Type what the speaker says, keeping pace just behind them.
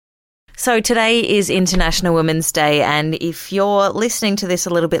So today is International Women's Day, and if you're listening to this a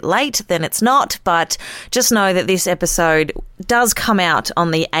little bit late, then it's not, but just know that this episode does come out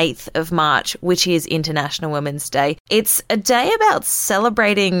on the 8th of March, which is International Women's Day. It's a day about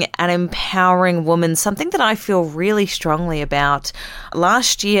celebrating and empowering women, something that I feel really strongly about.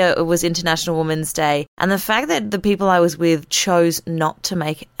 Last year it was International Women's Day, and the fact that the people I was with chose not to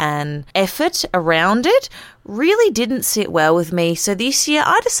make an effort around it really didn't sit well with me. So this year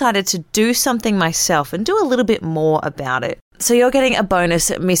I decided to do something myself and do a little bit more about it. So you're getting a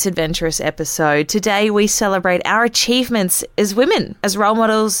bonus Miss Adventurous episode. Today we celebrate our achievements as women, as role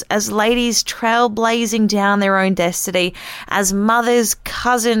models, as ladies trailblazing down their own destiny, as mothers,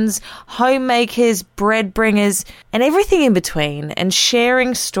 cousins, homemakers, bread bringers, and everything in between, and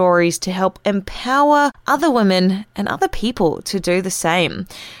sharing stories to help empower other women and other people to do the same.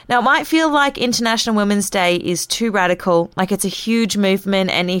 Now, it might feel like International Women's Day is too radical, like it's a huge movement,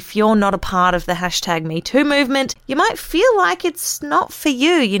 and if you're not a part of the #MeToo movement, you might feel like it's not for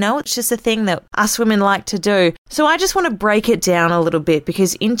you, it's just a thing that us women like to do. So I just want to break it down a little bit,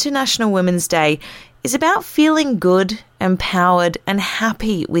 because International Women's Day is about feeling good, empowered, and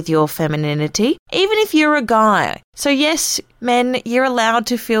happy with your femininity, even if you're a guy. So yes, men, you're allowed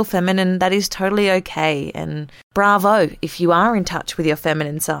to feel feminine. That is totally okay. And bravo if you are in touch with your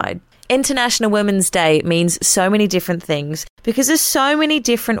feminine side. International Women's Day means so many different things because there's so many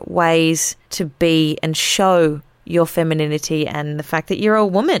different ways to be and show your femininity and the fact that you're a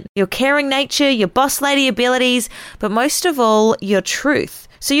woman, your caring nature, your boss lady abilities, but most of all, your truth.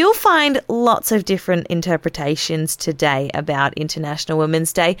 So you'll find lots of different interpretations today about International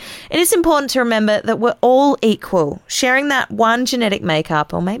Women's Day. And it's important to remember that we're all equal, sharing that one genetic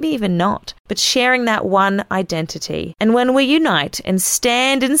makeup, or maybe even not, but sharing that one identity. And when we unite and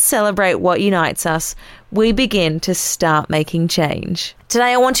stand and celebrate what unites us, we begin to start making change.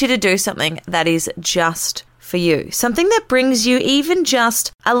 Today, I want you to do something that is just for you, something that brings you even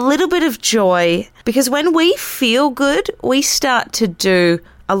just a little bit of joy, because when we feel good, we start to do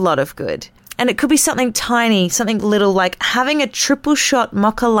a lot of good. And it could be something tiny, something little, like having a triple shot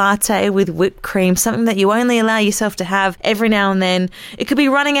mocha latte with whipped cream, something that you only allow yourself to have every now and then. It could be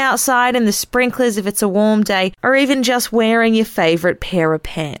running outside in the sprinklers if it's a warm day, or even just wearing your favorite pair of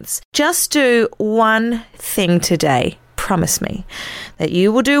pants. Just do one thing today. Promise me that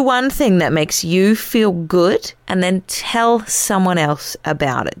you will do one thing that makes you feel good, and then tell someone else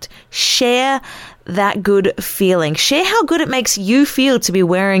about it. Share that good feeling. Share how good it makes you feel to be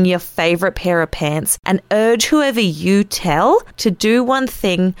wearing your favorite pair of pants, and urge whoever you tell to do one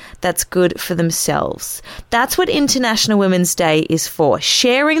thing that's good for themselves. That's what International Women's Day is for,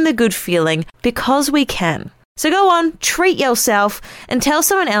 sharing the good feeling because we can. So go on, treat yourself, and tell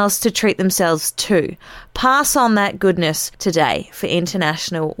someone else to treat themselves too. Pass on that goodness today for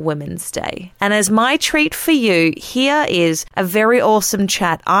International Women's Day. And as my treat for you, here is a very awesome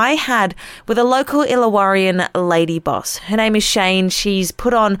chat I had with a local Illawarrian lady boss. Her name is Shane. She's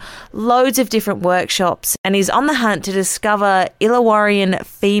put on loads of different workshops and is on the hunt to discover Illawarrian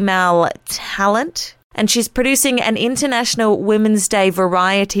female talent. And she's producing an International Women's Day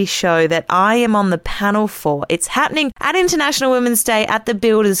variety show that I am on the panel for. It's happening at International Women's Day at the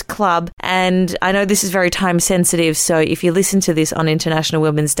Builders Club. And I know this is very time sensitive, so if you listen to this on International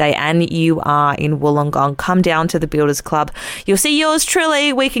Women's Day and you are in Wollongong, come down to the Builders Club. You'll see yours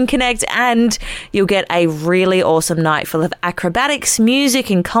truly, we can connect, and you'll get a really awesome night full of acrobatics, music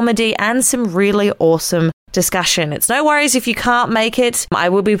and comedy, and some really awesome discussion. It's no worries if you can't make it. I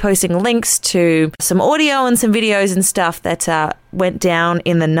will be posting links to some audio and some videos and stuff that went down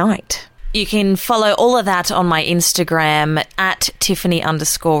in the night. You can follow all of that on my Instagram at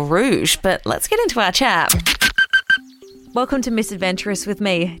Tiffany_Rouge. But let's get into our chat. Welcome to Miss Adventurous with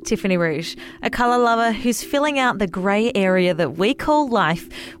me, Tiffany Rouge, a colour lover who's filling out the grey area that we call life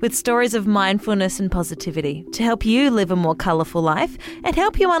with stories of mindfulness and positivity to help you live a more colourful life and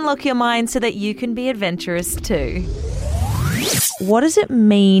help you unlock your mind so that you can be adventurous too. What does it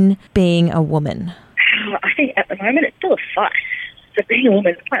mean being a woman? I think at the moment it's still a fight. So being a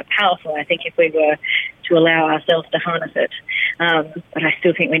woman is quite powerful, I think, if we were to allow ourselves to harness it. But I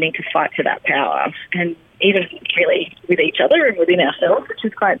still think we need to fight for that power. And even really with each other and within ourselves, which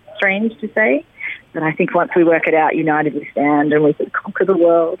is quite strange to say. But I think once we work it out, united we stand and we can conquer the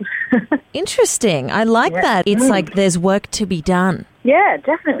world. Interesting. I like that. It's like there's work to be done. Yeah,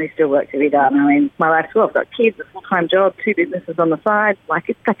 definitely still work to be done. I mean, my life's well. I've got kids, a full-time job, 2 businesses on the side.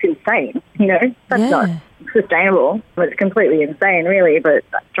 That's insane, That's not sustainable. It's completely insane, really, but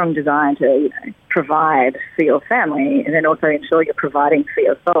that strong desire to, provide for your family and then also ensure you're providing for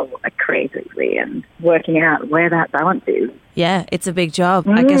your soul creatively and working out where that balance is. Yeah, it's a big job.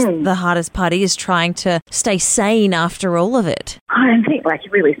 I guess the hardest part is trying to stay sane after all of it. I don't think,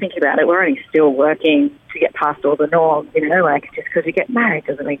 you really think about it, we're only still working to get past all the norms, just because you get married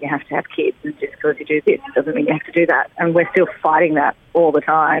doesn't mean you have to have kids, and just because you do this doesn't mean you have to do that. And we're still fighting that all the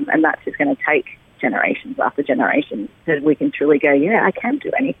time, and that's just going to take generations after generations that we can truly go, yeah, I can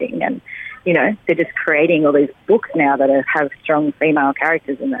do anything. And, they're just creating all these books now that have strong female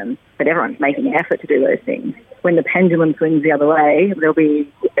characters in them, but everyone's making an effort to do those things. When the pendulum swings the other way,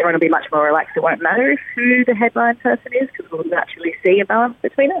 everyone will be much more relaxed. It won't matter who the headline person is because we'll naturally see a balance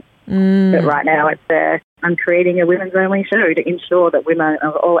between it. But right now I'm creating a women's-only show to ensure that women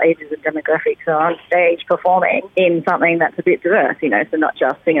of all ages and demographics are on stage performing in something that's a bit diverse, so not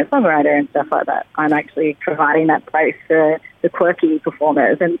just singer-songwriter and stuff like that. I'm actually providing that place for the quirky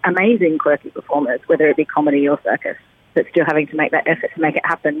performers and amazing quirky performers, whether it be comedy or circus, but still having to make that effort to make it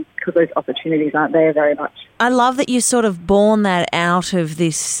happen because those opportunities aren't there very much. I love that you sort of born that out of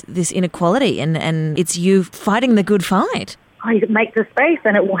this inequality and it's you fighting the good fight. You make the space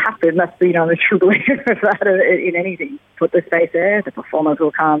and it will happen. That's, I'm a true believer of that in anything. Put the space there, the performers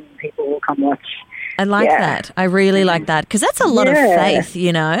will come, people will come watch. I like that. I really like that because that's a lot of faith,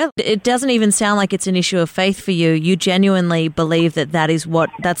 It doesn't even sound like it's an issue of faith for you. You genuinely believe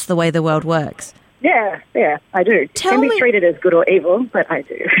that's the way the world works. Yeah, I do. Can be treated as good or evil, but I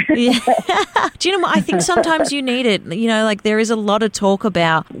do. Yeah. Do you know what? I think sometimes you need it. There is a lot of talk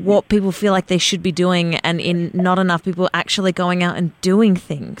about what people feel like they should be doing and not enough people actually going out and doing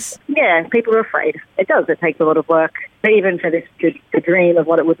things. Yeah, people are afraid. It does. It takes a lot of work. But even for this, the dream of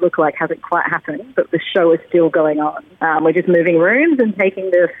what it would look like hasn't quite happened, but the show is still going on. We're just moving rooms and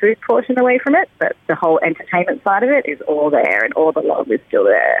taking the food portion away from it, but the whole entertainment side of it is all there and all the love is still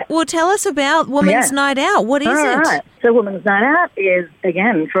there. Well, tell us about Women's Night Out. What is it? Right. So Women's Night Out is,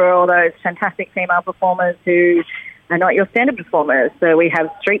 again, for all those fantastic female performers who are not your standard performers. So we have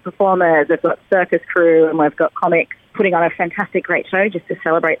street performers, we've got circus crew, and we've got comics putting on a fantastic, great show just to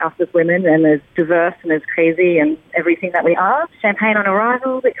celebrate us as women and as diverse and as crazy and everything that we are. Champagne on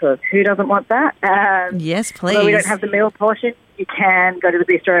arrival, because who doesn't want that? Yes, please. Although we don't have the meal portion, you can go to the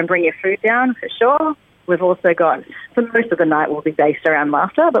bistro and bring your food down for sure. We've also got, for most of the night will be based around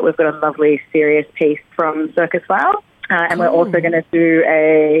laughter, but we've got a lovely serious piece from Circus Wow. And we're also going to do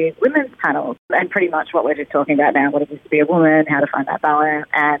a women's panel. And pretty much what we're just talking about now, what it is to be a woman, how to find that balance.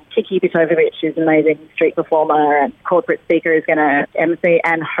 And Kiki Petovich is an amazing street performer and corporate speaker is going to MC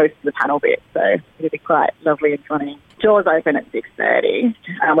and host the panel bit. So it'll be quite lovely and funny. Doors open at 6:30.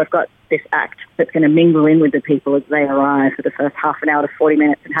 We've got this act that's going to mingle in with the people as they arrive for the first half an hour to 40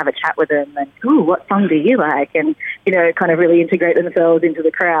 minutes and have a chat with them and, what song do you like? And, kind of really integrate themselves into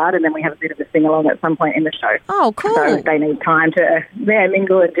the crowd. And then we have a bit of a sing-along at some point in the show. Oh, cool. So they need time to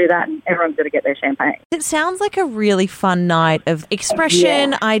mingle and do that, and everyone's got to get their champagne. It sounds like a really fun night of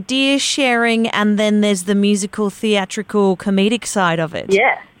expression, idea sharing, and then there's the musical, theatrical, comedic side of it.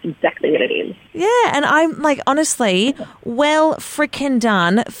 Yeah, exactly what it is. Yeah, and I'm honestly, well frickin'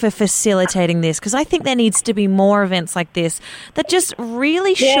 done for facilitating this, because I think there needs to be more events like this that just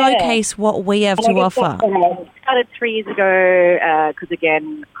really showcase what we have to offer. Started 3 years ago because,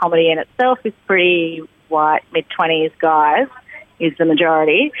 again, comedy in itself is pretty white, mid-20s guys is the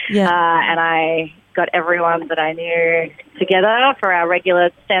majority. Yeah. And I got everyone that I knew together for our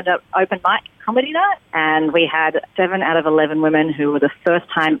regular stand-up open mic comedy night. And we had 7 out of 11 women who were the first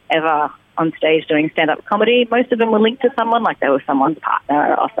time ever on stage doing stand-up comedy. Most of them were linked to someone, like they were someone's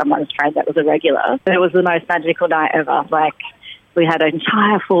partner or someone's friend that was a regular. But it was the most magical night ever. We had an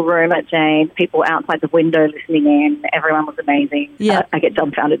entire full room at Jane's, people outside the window listening in. Everyone was amazing. Yeah. I get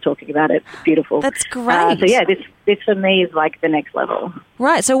dumbfounded talking about it. It's beautiful. That's great. This for me is like the next level.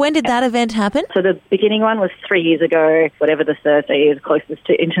 Right. So when did that event happen? So the beginning one was 3 years ago, whatever the Thursday is closest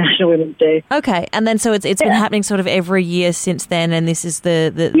to International Women's Day. Okay. And then so it's been happening sort of every year since then, and this is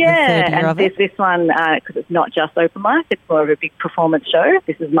the third year of it? This one, because it's not just open mic, it's more of a big performance show.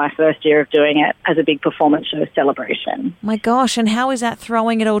 This is my first year of doing it as a big performance show celebration. My gosh. And how is that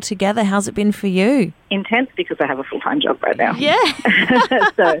throwing it all together? How's it been for you? Intense, because I have a full-time job right now. Yeah.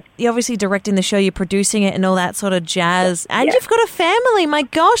 So you're obviously directing the show, you're producing it and all that sort of jazz. And you've got a family. My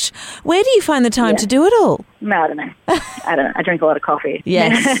gosh. Where do you find the time to do it all? No, I don't know. I drink a lot of coffee.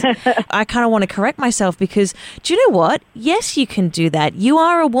 Yes. I kind of want to correct myself because, do you know what? Yes, you can do that. You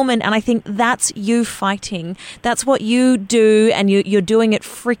are a woman, and I think that's you fighting. That's what you do, and you're doing it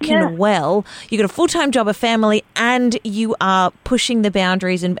freaking well. You got a full-time job, a family, and you are pushing the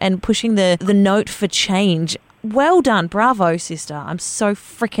boundaries and pushing the note for change. well done. Bravo, sister. I'm so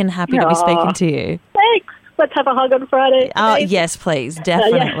freaking happy to be speaking to you. Thanks. Let's have a hug on Friday. Oh, yes, please.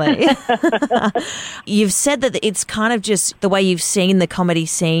 Definitely. You've said that it's kind of just the way you've seen the comedy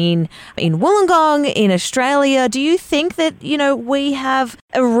scene in Wollongong, in Australia. Do you think that, we have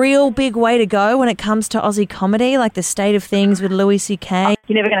a real big way to go when it comes to Aussie comedy, like the state of things with Louis C.K.?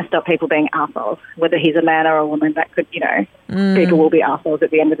 You're never going to stop people being arseholes, whether he's a man or a woman. That could, people will be arseholes at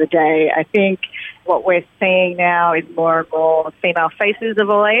the end of the day. I think what we're seeing now is more and more female faces of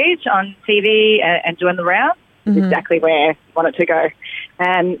all age on TV and doing the rounds. Is exactly where we want it to go.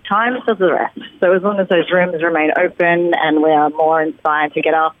 And time does the rest. So as long as those rooms remain open and we are more inspired to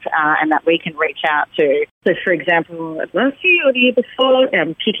get up and that we can reach out to. So, for example, last year or the year before,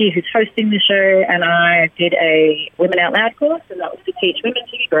 Kitty, who's hosting the show, and I did a Women Out Loud course, and that was to teach women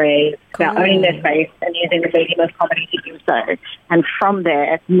to be brave about owning their space and using the medium of comedy to do so. And from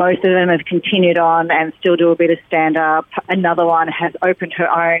there, most of them have continued on and still do a bit of stand-up. Another one has opened her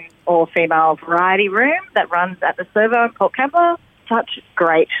own all-female variety room that runs at the Servo in Port Kembla. Such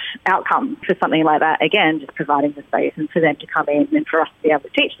great outcome for something like that. Again, just providing the space and for them to come in and for us to be able to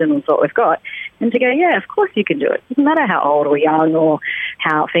teach them with what we've got and to go, yeah, of course you can do it. Doesn't matter how old or young or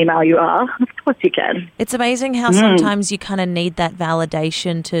how female you are. Of course you can. It's amazing how sometimes you kind of need that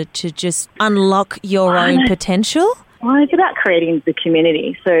validation to just unlock your own potential. Well, it's about creating the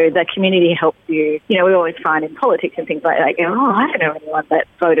community. So that community helps you. We always find in politics and things like that, I don't know anyone that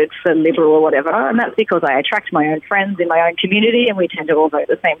voted for Liberal or whatever. And that's because I attract my own friends in my own community and we tend to all vote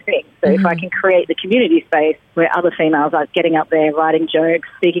the same thing. So if I can create the community space where other females are getting up there, writing jokes,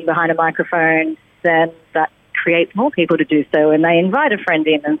 speaking behind a microphone, then that creates more people to do so, and they invite a friend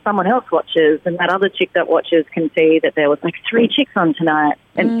in and someone else watches, and that other chick that watches can see that there was 3 chicks on tonight,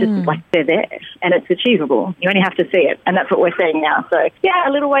 and it's just they're there and it's achievable. You only have to see it, and that's what we're seeing now. So yeah,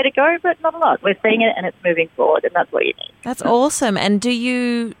 a little way to go, but not a lot. We're seeing it and it's moving forward, and that's what you need. That's awesome. And do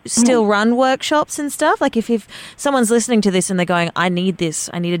you still run workshops and stuff? Like if someone's listening to this and they're going, I need this,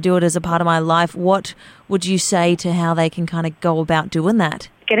 I need to do it as a part of my life, what would you say to how they can kind of go about doing that?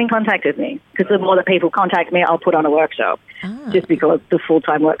 Get in contact with me, because the more that people contact me, I'll put on a workshop. Just because it's a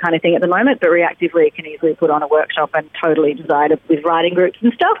full-time work kind of thing at the moment, but reactively can easily put on a workshop and totally design it with writing groups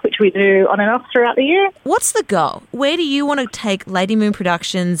and stuff, which we do on and off throughout the year. What's the goal? Where do you want to take Lady Moon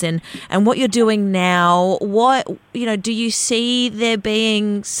Productions and what you're doing now? What, do you see there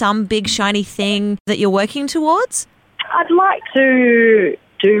being some big shiny thing that you're working towards? I'd like to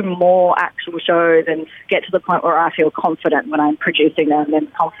do more actual shows and get to the point where I feel confident when I'm producing them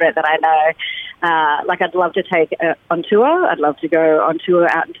and confident that I know. I'd love to take on tour. I'd love to go on tour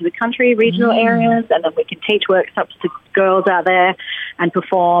out into the country, regional areas, and then we can teach workshops to girls out there and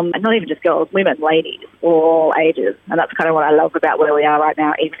perform, and not even just girls, women, ladies, all ages. And that's kind of what I love about where we are right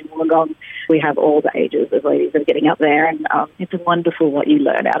now. Even in Wollongong, we have all the ages of ladies that are getting up there, and it's wonderful what you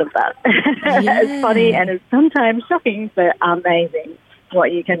learn out of that. Yeah. It's funny and it's sometimes shocking, but amazing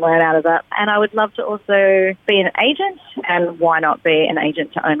what you can learn out of that. And I would love to also be an agent, and why not be an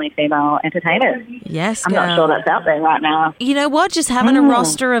agent to only female entertainers? Yes, I'm not sure that's out there right now. You know what? Just having a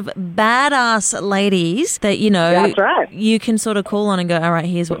roster of badass ladies that, That's right. you can sort of call on and go, all right,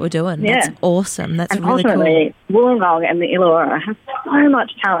 here's what we're doing. Yeah. That's awesome. That's and really ultimately, cool. Wollongong and the Illawarra have so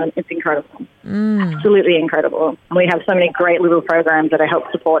much talent. It's incredible. Absolutely incredible. We have so many great little programs that are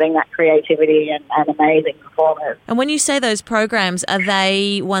help supporting that creativity and amazing performers. And when you say those programs, are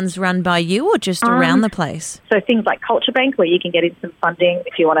they ones run by you or just around the place? So things like Culture Bank, where you can get in some funding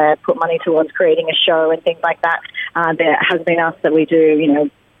if you want to put money towards creating a show and things like that. There has been us that we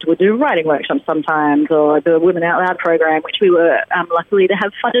do, we'll do writing workshops sometimes, or the Women Out Loud program, which we were luckily to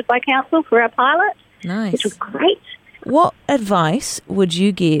have funded by council for our pilot. Nice. Which was great. What advice would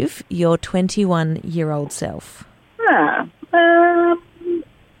you give your 21-year-old self? I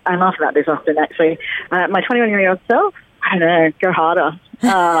laugh about this often, actually. My 21-year-old self, I don't know, go harder.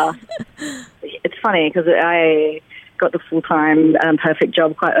 It's funny because I got the full-time perfect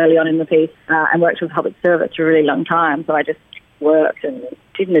job quite early on in the piece and worked with public service for a really long time, so I just worked and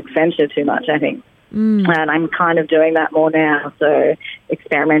didn't adventure too much, I think. And I'm kind of doing that more now, so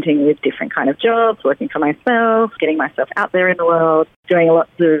experimenting with different kind of jobs, working for myself, getting myself out there in the world, doing lots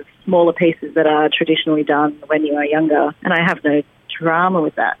of smaller pieces that are traditionally done when you are younger. And I have no drama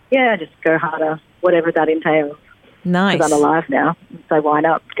with that. Yeah, just go harder, whatever that entails. Nice. Because I'm alive now, so why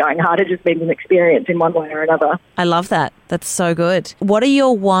not? Going harder just means an experience in one way or another. I love that. That's so good. What are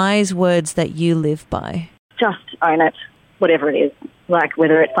your wise words that you live by? Just own it, whatever it is. Like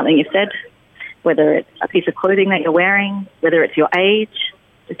whether it's something you've said, whether it's a piece of clothing that you're wearing, whether it's your age,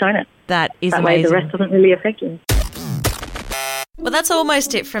 just own it. That is that amazing. That way the rest doesn't really affect you. Well, that's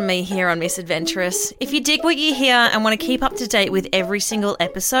almost it from me here on Misadventurous. If you dig what you hear and want to keep up to date with every single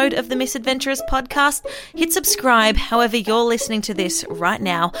episode of the Misadventurous podcast, hit subscribe however you're listening to this right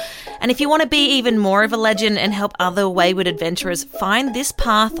now. And if you want to be even more of a legend and help other wayward adventurers find this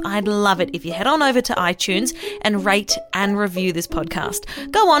path, I'd love it if you head on over to iTunes and rate and review this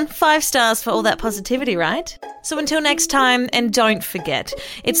podcast. Go on, 5 stars for all that positivity, right? So until next time, and don't forget,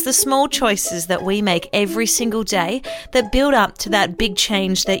 it's the small choices that we make every single day that build up to that big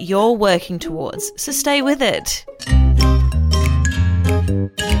change that you're working towards. So stay with it.